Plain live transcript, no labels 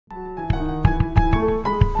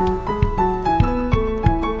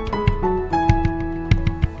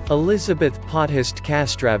Elizabeth Potthast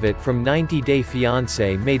Castravet from 90 Day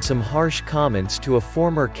Fiance made some harsh comments to a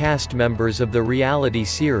former cast members of the reality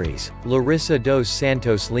series, Larissa Dos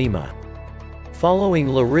Santos Lima. Following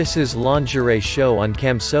Larissa's lingerie show on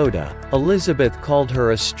CamSoda, Elizabeth called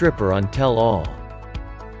her a stripper on Tell All.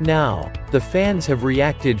 Now, the fans have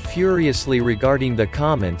reacted furiously regarding the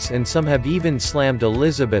comments, and some have even slammed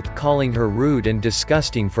Elizabeth, calling her rude and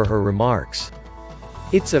disgusting for her remarks.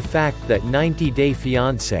 It's a fact that 90 Day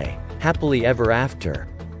Fiance, Happily Ever After,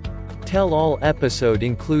 Tell All episode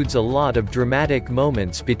includes a lot of dramatic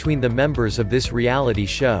moments between the members of this reality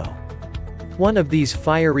show. One of these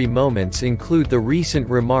fiery moments include the recent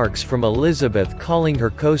remarks from Elizabeth calling her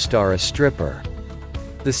co-star a stripper.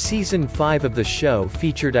 The season 5 of the show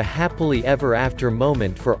featured a happily ever after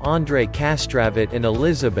moment for Andre Castravet and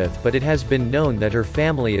Elizabeth, but it has been known that her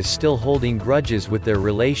family is still holding grudges with their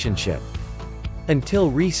relationship. Until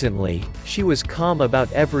recently, she was calm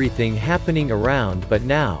about everything happening around, but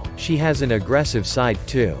now, she has an aggressive side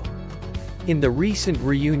too. In the recent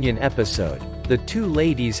reunion episode, the two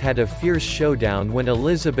ladies had a fierce showdown when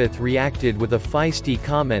Elizabeth reacted with a feisty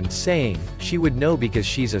comment saying, she would know because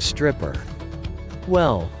she's a stripper.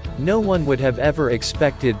 Well, no one would have ever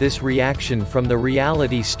expected this reaction from the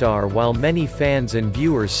reality star, while many fans and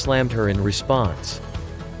viewers slammed her in response.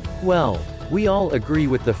 Well, we all agree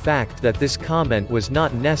with the fact that this comment was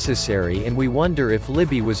not necessary, and we wonder if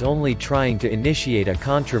Libby was only trying to initiate a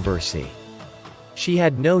controversy. She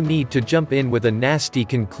had no need to jump in with a nasty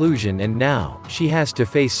conclusion, and now, she has to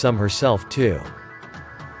face some herself too.